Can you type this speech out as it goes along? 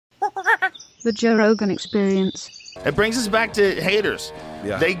The Joe Rogan Experience. It brings us back to haters.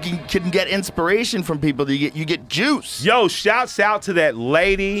 Yeah. They can get inspiration from people. You get juice. Yo, shouts out to that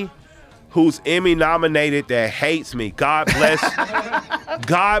lady who's Emmy nominated that hates me. God bless,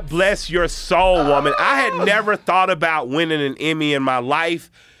 God bless your soul, woman. I had never thought about winning an Emmy in my life,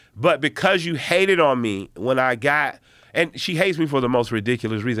 but because you hated on me when I got, and she hates me for the most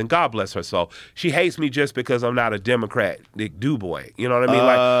ridiculous reason. God bless her soul. She hates me just because I'm not a Democrat, Du Bois. You know what I mean?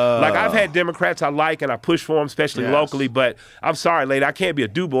 Like I've had Democrats I like and I push for them, especially locally. But I'm sorry, lady, I can't be a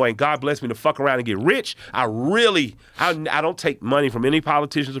Du Bois. And God bless me to fuck around and get rich. I don't take money from any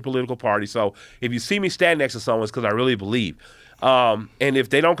politicians or political party. So if you see me stand next to someone, it's because I really believe. And if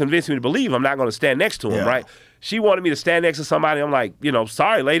they don't convince me to believe, I'm not going to stand next to them, right? She wanted me to stand next to somebody. I'm like,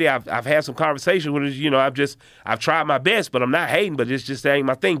 sorry, lady, I've had some conversations with her. I've tried my best, but I'm not hating, but it's just ain't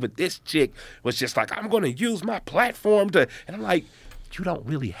my thing. But this chick was just like, I'm going to use my platform to, and I'm like, you don't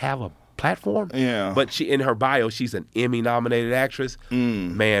really have a platform? Yeah. But she, in her bio, she's an Emmy-nominated actress.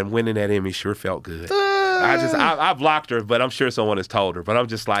 Man, winning that Emmy sure felt good. I blocked her, but I'm sure someone has told her. But I'm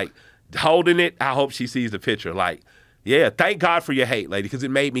just like, holding it, I hope she sees the picture. Like, yeah, thank God for your hate, lady, because it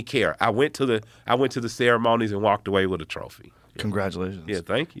made me care. I went to the ceremonies and walked away with a trophy. Congratulations. Yeah,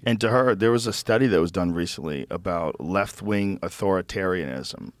 thank you. And to her, there was a study that was done recently about left-wing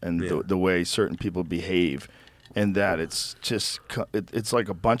authoritarianism and the way certain people behave, and that it's like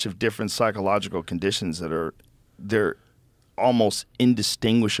a bunch of different psychological conditions that they're almost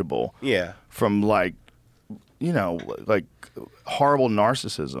indistinguishable from like horrible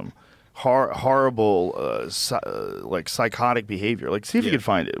narcissism. Horrible, like psychotic behavior. Like, see if you can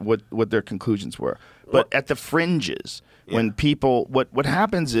find it. What their conclusions were. But at the fringes, when people, what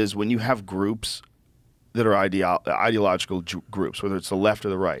happens is when you have groups that are ideological groups, whether it's the left or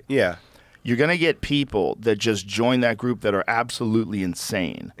the right. Yeah. You're gonna get people that just join that group that are absolutely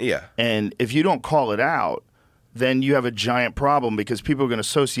insane. Yeah. And if you don't call it out, then you have a giant problem because people are going to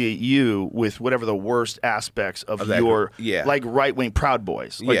associate you with whatever the worst aspects of your, like right-wing Proud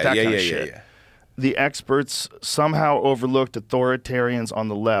Boys, like that kind of shit. Yeah. The experts somehow overlooked authoritarians on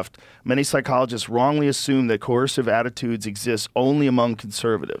the left. Many psychologists wrongly assume that coercive attitudes exist only among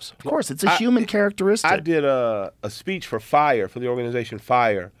conservatives. Of course, it's a human characteristic. I did a speech for FIRE, for the organization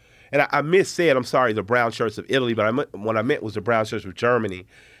FIRE, and I missaid, I'm sorry, the brown shirts of Italy, but what I meant was the brown shirts of Germany,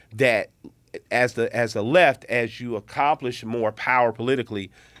 that as the left, as you accomplish more power politically,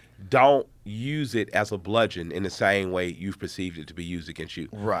 don't use it as a bludgeon in the same way you've perceived it to be used against you.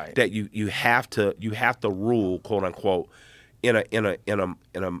 Right. That you have to rule, quote unquote, in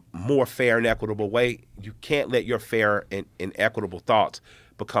a more fair and equitable way. You can't let your fair and equitable thoughts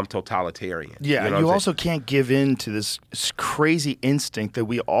become totalitarian. Yeah, you also can't give in to this crazy instinct that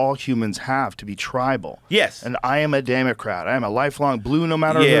we all humans have to be tribal. Yes. And I am a Democrat. I am a lifelong blue no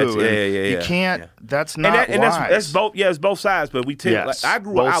matter who. You can't, that's not wise. That's both, it's both sides, but we tend, yes, I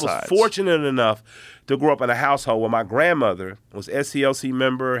was fortunate enough to grow up in a household where my grandmother was SCLC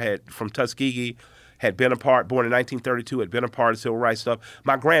member, from Tuskegee, born in 1932, had been a part of civil rights stuff.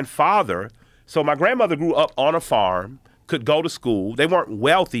 My grandmother grew up on a farm, could go to school. They weren't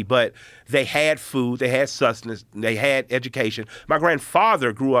wealthy, but they had food, they had sustenance, they had education. My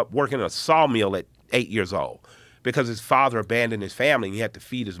grandfather grew up working in a sawmill at 8 years old because his father abandoned his family and he had to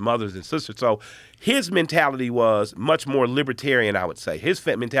feed his mothers and sisters. So his mentality was much more libertarian, I would say. His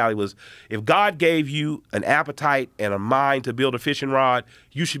mentality was, if God gave you an appetite and a mind to build a fishing rod,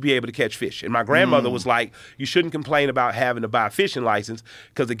 you should be able to catch fish. And my grandmother was like, you shouldn't complain about having to buy a fishing license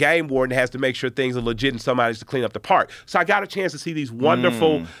because the game warden has to make sure things are legit and somebody's to clean up the park. So I got a chance to see these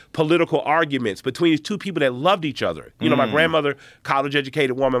wonderful political arguments between these two people that loved each other. You know, my grandmother,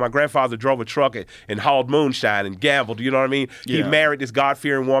 college-educated woman, my grandfather drove a truck and hauled moonshine and gambled, you know what I mean? He married this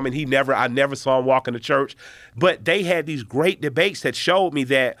God-fearing woman. I never saw him walk in the church. But they had these great debates that showed me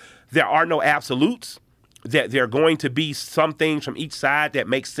that there are no absolutes, that there are going to be some things from each side that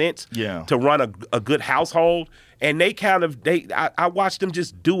make sense to run a good household. And I watched them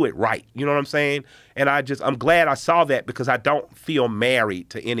just do it right. You know what I'm saying? And I'm glad I saw that because I don't feel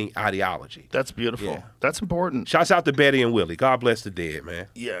married to any ideology. That's beautiful. Yeah. That's important. Shouts out to Betty and Willie. God bless the dead, man.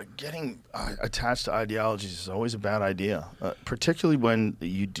 Yeah, getting attached to ideologies is always a bad idea, particularly when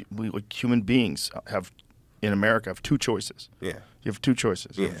we like human beings in America have two choices. Yeah. You have two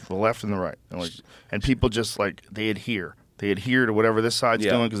choices, the left and the right. And people just they adhere. They adhere to whatever this side's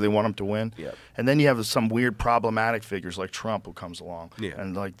doing because they want them to win. Yep. And then you have some weird problematic figures like Trump who comes along. Yeah.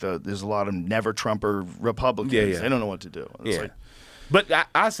 And there's a lot of never-Trumper Republicans. Yeah, yeah. They don't know what to do. It's but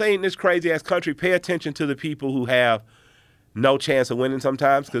I say in this crazy-ass country, pay attention to the people who have no chance of winning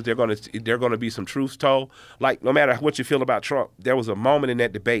sometimes because they're gonna be some truths told. Like, no matter what you feel about Trump, there was a moment in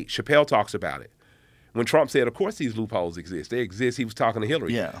that debate. Chappelle talks about it. When Trump said, of course these loopholes exist. They exist. He was talking to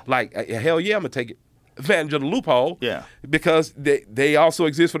Hillary. Yeah. Like, hell yeah, I'm going to take advantage of the loophole. Yeah. Because they also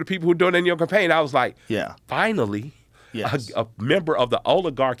exist for the people who are doing it in your campaign. I was like, yeah. Finally, yes. a member of the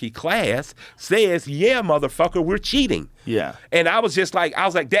oligarchy class says, yeah, motherfucker, we're cheating. Yeah. And I was like,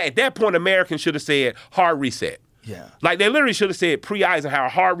 at that point, Americans should have said, hard reset. Yeah. Like, they literally should have said pre-Eisenhower,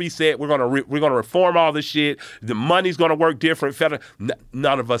 hard reset. We're gonna reform all this shit. The money's gonna work different.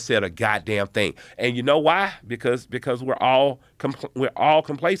 None of us said a goddamn thing. And you know why? Because we're all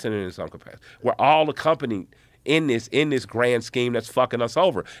complacent in some capacity. We're all accompanied in this grand scheme that's fucking us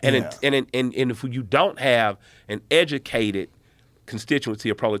over. And if you don't have an educated constituency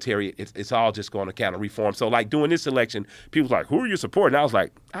of proletariat, it's all just going to kind of reform. So, like, during this election, people were like, who are you supporting? I was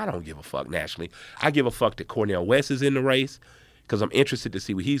like, I don't give a fuck nationally. I give a fuck that Cornel West is in the race because I'm interested to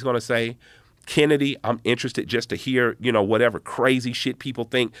see what he's going to say. Kennedy, I'm interested just to hear, whatever crazy shit people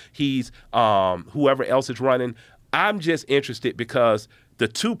think he's, whoever else is running. I'm just interested because the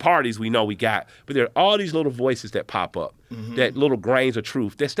two parties we know we got, but there are all these little voices that pop up, that little grains of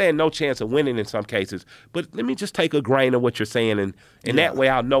truth that stand no chance of winning in some cases. But let me just take a grain of what you're saying, and that way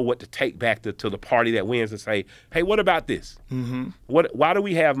I'll know what to take back to the party that wins and say, hey, what about this? Why do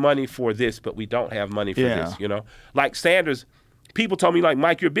we have money for this, but we don't have money for this? Like Sanders, people told me, like,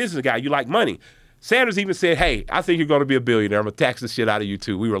 Mike, you're a business guy, you like money. Sanders even said, hey, I think you're going to be a billionaire. I'm going to tax the shit out of you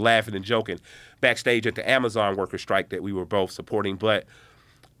too. We were laughing and joking backstage at the Amazon worker strike that we were both supporting. But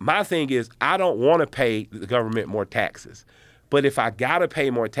my thing is, I don't want to pay the government more taxes. But if I got to pay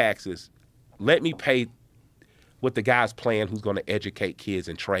more taxes, let me pay what the guy's playing who's going to educate kids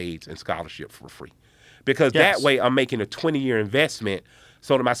in trades and scholarship for free. Because that way I'm making a 20-year investment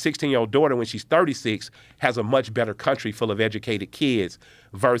so that my 16-year-old daughter, when she's 36, has a much better country full of educated kids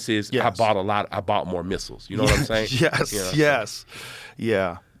versus I bought more missiles. You know what I'm saying? Yes.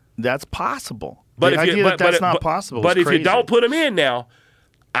 Yeah. That's possible. But that's not possible. But if you don't put them in now,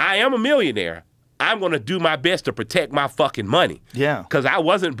 I am a millionaire. I'm going to do my best to protect my fucking money. Yeah. Because I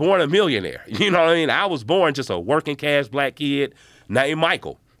wasn't born a millionaire. You know what I mean? I was born just a working class black kid named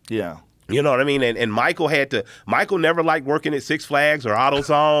Michael. Yeah. You know what I mean? And Michael never liked working at Six Flags or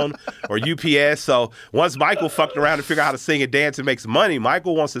AutoZone or UPS. So once Michael fucked around to figure out how to sing and dance and make some money,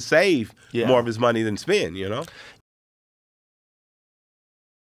 Michael wants to save more of his money than spend,